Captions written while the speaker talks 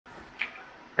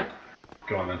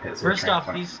Go on then, hit some First train off,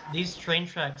 tracks. these train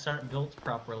tracks aren't built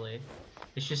properly.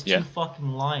 It's just Yeah. two fucking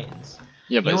lines.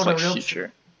 Yeah, but You know it's what a like real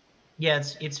future. Yeah,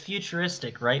 it's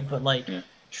futuristic, right? But like Yeah.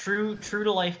 true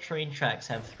to life train tracks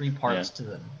have three parts to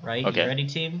them, right? Okay. You ready,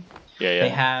 team? Yeah, They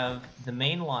yeah. have the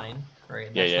main line, right?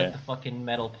 Yeah, That's yeah. like the fucking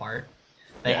metal part.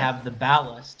 They Yeah. have the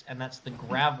ballast, and that's the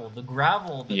gravel. The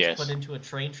gravel that's Yes. put into a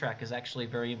train track is actually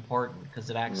very important because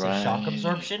it acts as shock Right.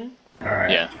 absorption.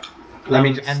 Alright. Yeah. Let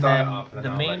me just And start then up and the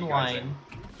then I'll let main you guys line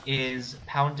is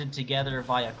pounded together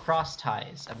via cross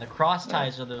ties, and the cross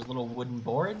ties are those little wooden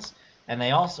boards, and they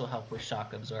also help with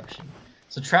shock absorption.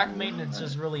 So track maintenance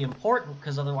is really important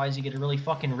because otherwise you get a really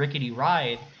fucking rickety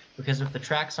ride. Because if the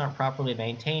tracks aren't properly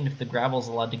maintained, if the gravel's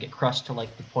allowed to get crushed to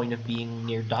like the point of being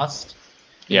near dust,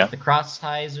 Yeah. if the cross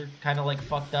ties are kind of like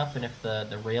fucked up, and if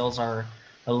the rails are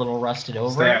a little rusted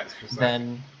over, Stay out for a second.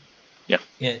 then Yeah.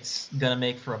 it's gonna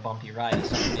make for a bumpy ride.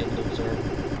 It's not gonna be able to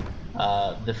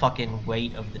absorb the fucking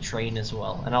weight of the train as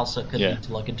well, and also it could lead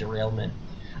to like a derailment.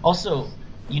 Also,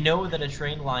 you know that a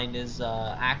train line is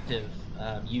active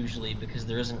usually because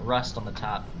there isn't rust on the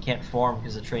top. It can't form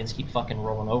because the trains keep fucking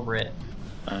rolling over it.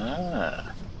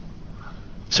 Ah.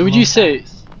 So would you say,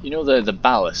 you know, the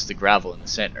ballast, the gravel in the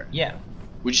center? Yeah.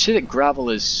 Would you say that gravel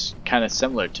is kind of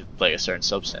similar to like a certain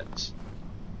substance?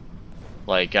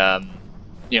 Like, you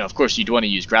know, of course you'd want to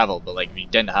use gravel, but like if you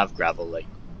didn't have gravel, like,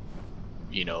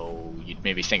 you know, you'd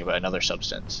maybe think about another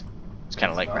substance. It's kind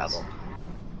of like gravel.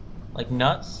 Like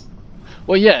nuts?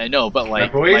 Well, yeah, I know, but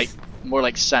like boys? more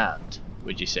like sand,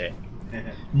 would you say?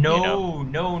 No, You know?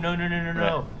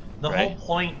 no. The Right. whole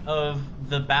point of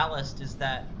the ballast is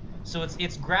that so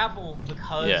it's gravel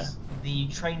because the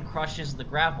train crushes the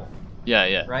gravel. Yeah,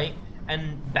 yeah. Right?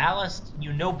 And ballast,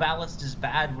 you know ballast is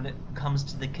bad when it comes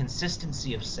to the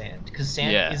consistency of sand, because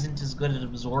sand isn't as good at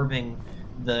absorbing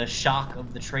the shock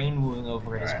of the train moving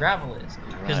over it as gravel is.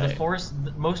 Because the force,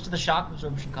 most of the shock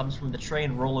absorption comes from the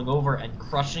train rolling over and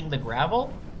crushing the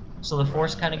gravel, so the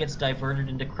force kind of gets diverted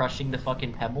into crushing the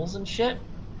fucking pebbles and shit.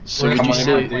 So would you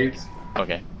say,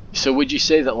 okay, so would you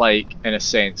say that, like, in a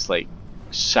sense, like,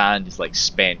 sand is like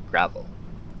spent gravel?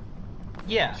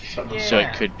 Yeah. So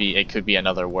it could be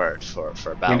another word for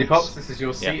balance. Windy Pops, this is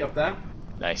your seat up there.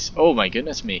 Nice. Oh my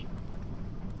goodness me.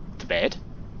 The bed?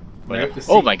 No, the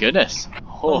oh seat. my goodness. Oh.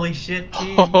 Holy shit,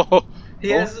 team. He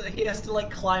has to like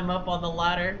climb up on the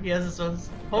ladder. He has his own.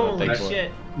 Holy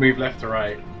shit. Move left to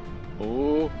right.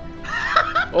 Oh.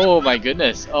 Oh my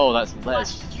goodness. Oh, that's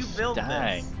Did you build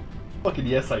dang. this? Fucking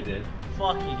yes, I did.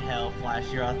 Fucking hell,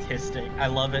 Flash, you're autistic. I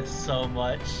love it so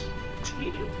much.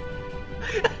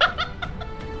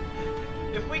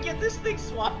 If we get this thing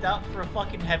swapped out for a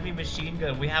fucking heavy machine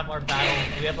gun, we have our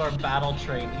battle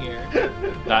train here.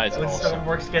 That is when awesome.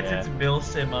 Stormworks gets its Mill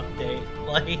Sim update,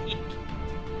 like.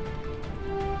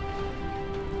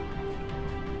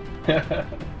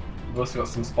 We've also got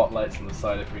some spotlights on the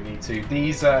side if we need to.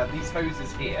 These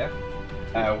hoses here,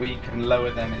 we can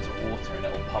lower them into water and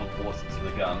it'll pump water to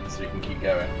the gun so you can keep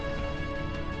going.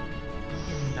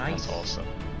 Nice. That's awesome.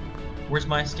 Where's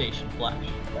my station, Flash?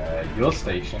 Your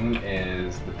station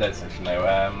is the dead section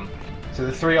though. So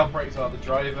the three operators are the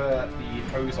driver, the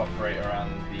hose operator,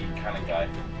 and the cannon guy.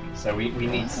 So we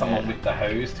need someone with the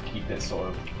hose to keep it sort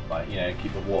of like, you know,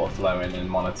 keep the water flowing and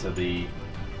monitor the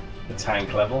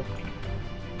tank level.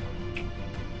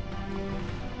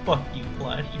 Fuck you,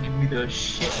 Flash. You give me the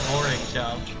shit boring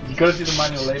job. You gotta do the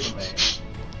manual labor, mate.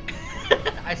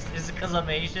 Is it because I'm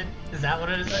Asian? Is that what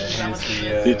it is? Is that what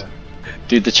it is?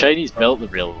 Dude, the Chinese built the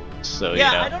railroads, so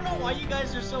yeah, you know. I don't know why you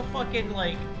guys are so fucking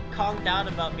like calmed down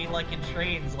about me liking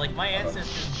trains. Like my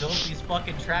ancestors built these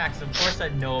fucking tracks. Of course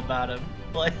I'd know about them.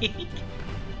 Like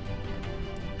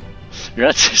your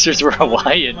ancestors were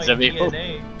Hawaiians. I mean,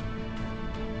 DNA.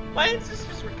 My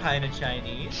ancestors were kind of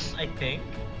Chinese, I think.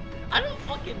 I don't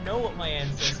fucking know what my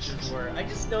ancestors were. I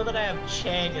just know that I have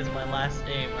Chang as my last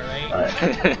name. All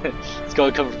right. It's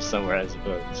gotta come from somewhere, I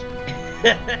suppose.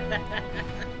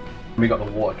 We got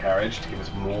the water carriage to give us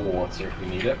more water if we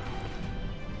need it.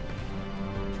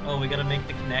 Oh, we gotta make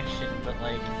the connection, but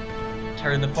like,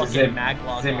 turn the fucking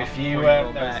maglock Zim, off if you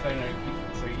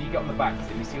so you got on the back,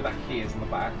 Zim, you see where that key is on the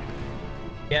back?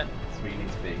 Yep. That's where you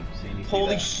need to be. So you need to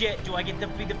Holy be shit, do I get to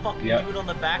be the fucking Yep. dude on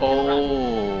the back? Oh.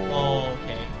 Oh,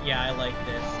 okay. Yeah, I like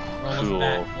this. Roll us Cool.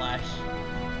 back, Flash.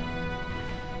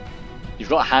 You've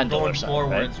got a handle Going or something,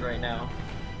 forwards right? now.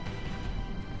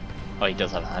 Oh, he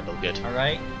does have a handle, good.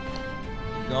 Alright.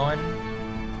 Keep going.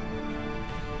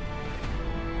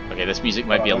 Okay, this music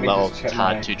might be a let me little just check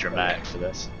tad my- too dramatic for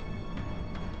this.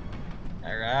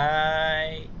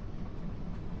 Alright.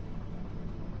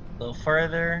 A little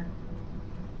further.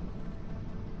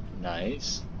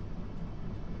 Nice.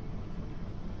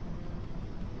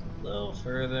 A little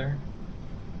further.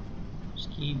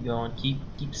 Just keep going.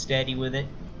 Keep steady with it.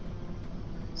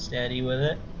 Steady with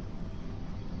it.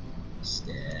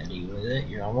 Steady with it.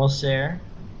 You're almost there.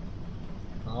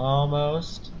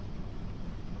 Almost.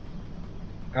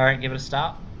 Alright, give it a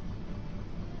stop.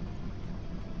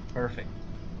 Perfect.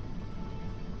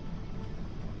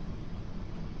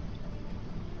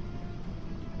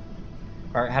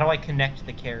 Alright, how do I connect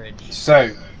the carriage?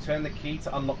 So, turn the key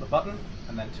to unlock the button,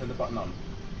 and then turn the button on.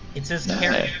 It says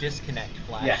carriage disconnect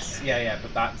flash. Yes, yeah,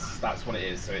 but that's what it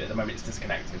is. So at the moment it's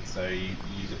disconnected, so you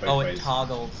use it both ways. Oh, it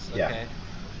toggles, okay. Yeah.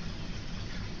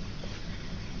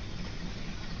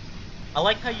 I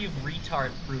like how you've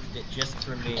retard-proofed it just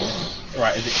for me.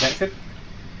 Right, is it connected?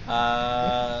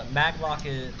 Mag lock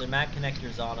is, the mag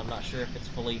connector's on. I'm not sure if it's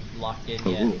fully locked in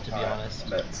yet, to be honest.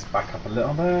 Let's back up a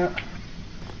little bit.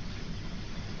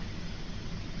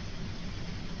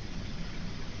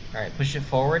 Alright, push it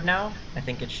forward now. I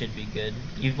think it should be good.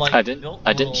 You've like built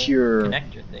I didn't hear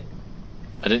connector thing.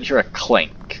 I didn't hear a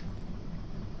clink.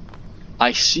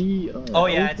 I see. Oh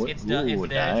yeah, it's done. It's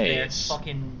there. Nice. It's there. It's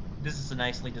fucking. This is a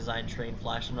nicely designed train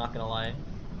flash. I'm not gonna lie.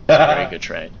 Very good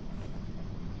train.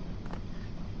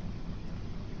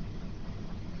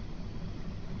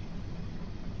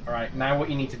 Alright, now what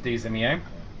you need to do, Zimio,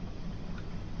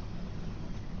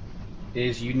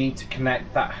 is you need to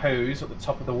connect that hose at the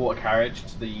top of the water carriage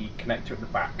to the connector at the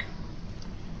back.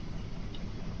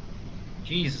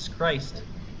 Jesus Christ.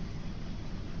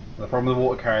 The problem with the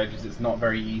water carriage is it's not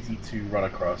very easy to run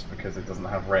across because it doesn't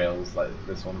have rails like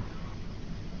this one.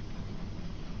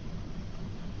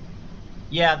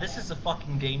 Yeah, this is a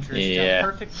fucking dangerous Yeah.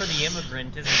 jump. Perfect for the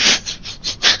immigrant,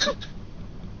 isn't it?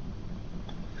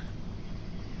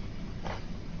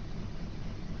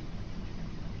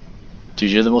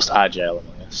 Dude, you're the most agile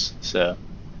among us, so.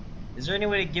 Is there any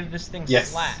way to give this thing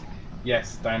Yes. slack?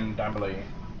 Yes, down below you.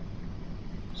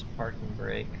 Just parking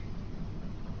brake.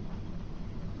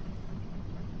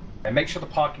 And make sure the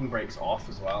parking brake's off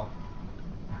as well.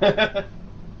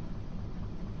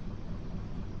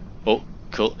 Oh,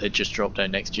 cool. It just dropped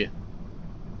down next to you.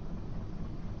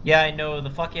 Yeah, I know, the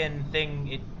fucking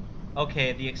thing,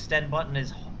 okay, the extend button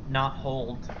is not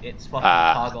hold, it's fucking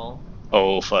toggle.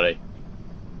 Oh, funny.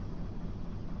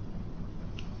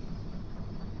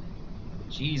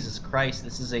 Jesus Christ,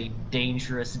 this is a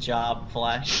dangerous job,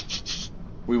 Flash.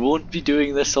 We won't be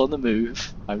doing this on the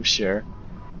move, I'm sure.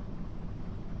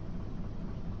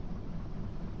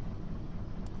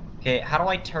 Okay, how do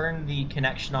I turn the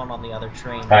connection on the other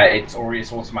train? It's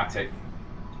automatic.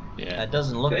 Yeah. That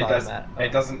doesn't look automatic.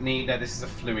 It doesn't need, this is a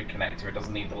fluid connector, it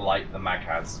doesn't need the light the mag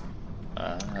has.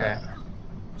 Okay.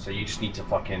 So you just need to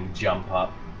fucking jump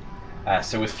up.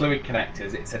 So with fluid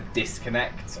connectors, it's a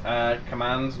disconnect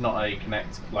command, not a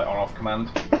connect, like on-off command.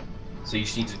 So you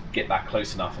just need to get that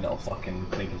close enough and it'll fucking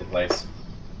clink into place.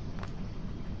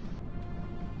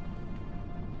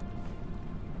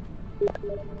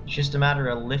 It's just a matter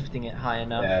of lifting it high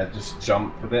enough. Yeah, just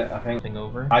jump with it, I think.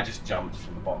 Over. I just jumped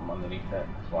from the bottom underneath it,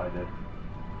 that's what I did.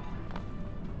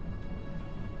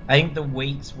 I think the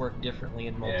weights work differently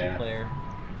in multiplayer.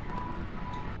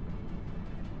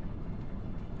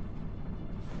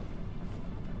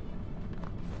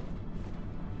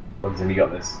 Bunsen, you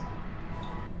got this.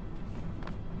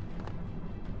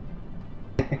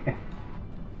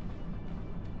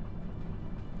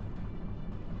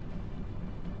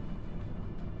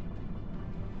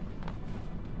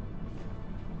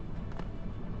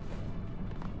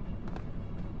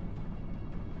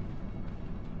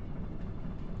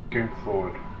 Going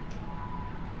forward.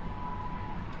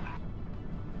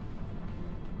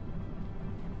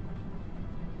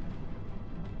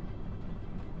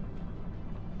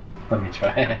 Let me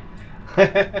try.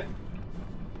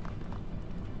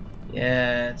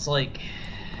 Yeah, it's like...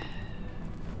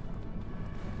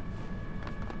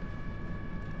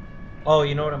 Oh,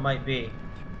 you know what it might be?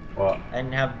 What? I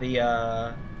didn't have the,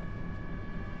 I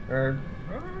don't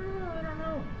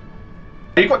know.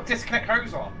 You've got disconnect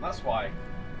hose on, that's why. You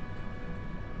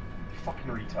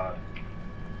fucking retard.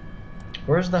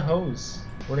 Where's the hose?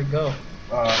 Where'd it go?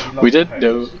 We didn't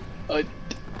know.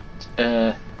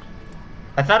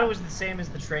 I thought it was the same as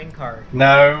the train card.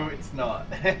 No, it's not.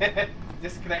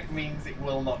 Disconnect means it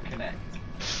will not connect.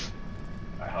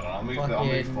 Alright, hold on, I'll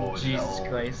move forward. Jesus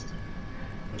Christ.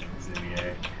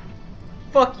 Zimio.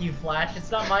 Fuck you, Flash. It's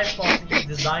not my fault that you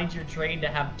designed your train to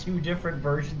have two different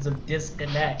versions of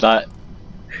disconnect. That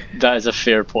is a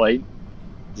fair point,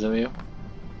 Zimio.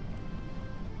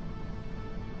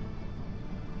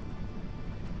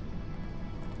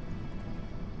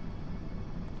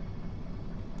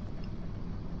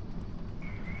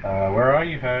 Where are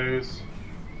you, hose?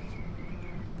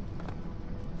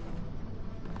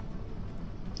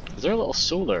 Is there a little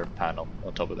solar panel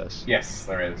on top of this? Yes,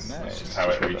 there is. Nice. That's just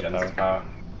how it regens its power.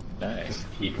 Nice. Just to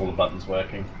keep all the buttons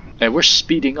working. Hey, we're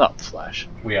speeding up, Flash.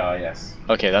 We are, yes.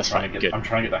 Okay, that's fine. Good. I'm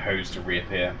trying to get the hose to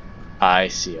reappear. I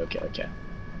see. Okay, okay.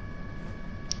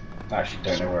 I actually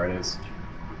don't know where it is.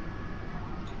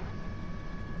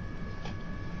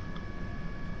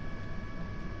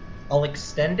 I'll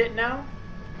extend it now.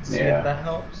 See if that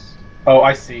helps. Oh,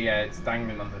 I see. Yeah, it's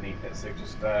dangling underneath it. So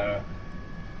just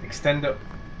extend it.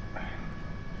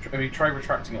 Have you tried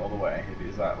retracting it all the way?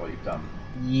 Is that what you've done?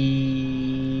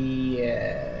 Yes.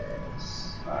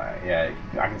 Alright, yeah,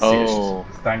 I can see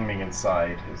it's dangling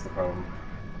inside is the problem.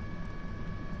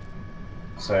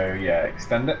 So yeah,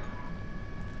 extend it.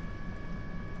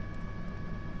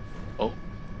 Oh.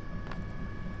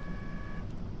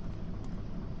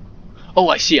 Oh,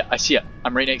 I see it. I see it.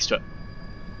 I'm right next to it.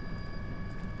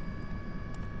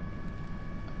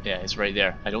 Yeah, it's right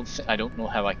there. I don't know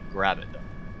how I can grab it though.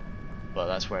 But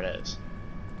that's where it is.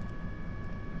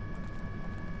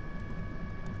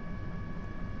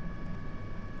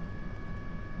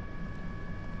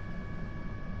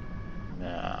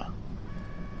 Nah.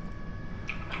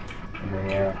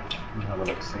 Yeah, have a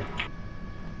look, see.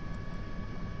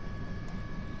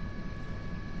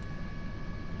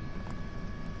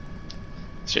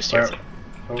 It's just here.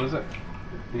 What was it?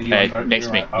 Next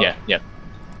to me. Oh. Yeah, yeah.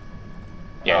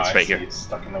 Yeah, it's right here. It's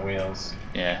stuck in the wheels.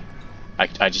 Yeah.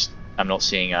 I'm not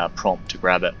seeing a prompt to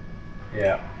grab it.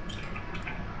 Yeah.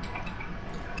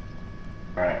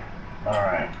 Alright.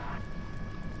 Alright.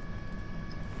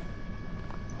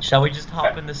 Shall we just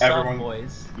hop in the sub,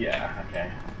 boys? Yeah,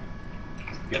 okay.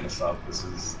 Get in the sub. This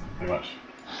is pretty much.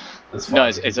 No,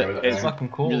 it's fucking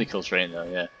cool. Really cool terrain though,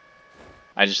 yeah.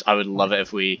 I would love it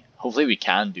if hopefully we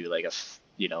can do like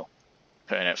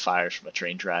putting out fires from a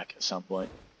train track at some point.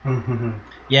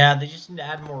 Yeah, they just need to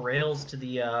add more rails to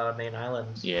the main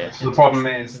island. Yeah. So the problem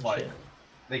is like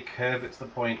they curve it to the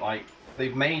point like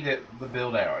they've made it the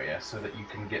build area so that you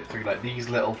can get through like these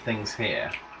little things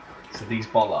here. So these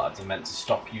bollards are meant to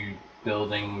stop you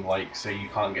building like so you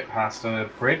can't get past a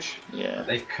bridge. Yeah. But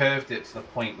they've curved it to the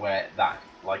point where that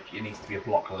like it needs to be a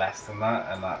block less than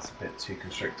that, and that's a bit too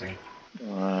constricting.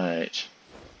 Right.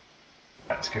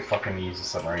 Let's go fucking use a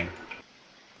submarine.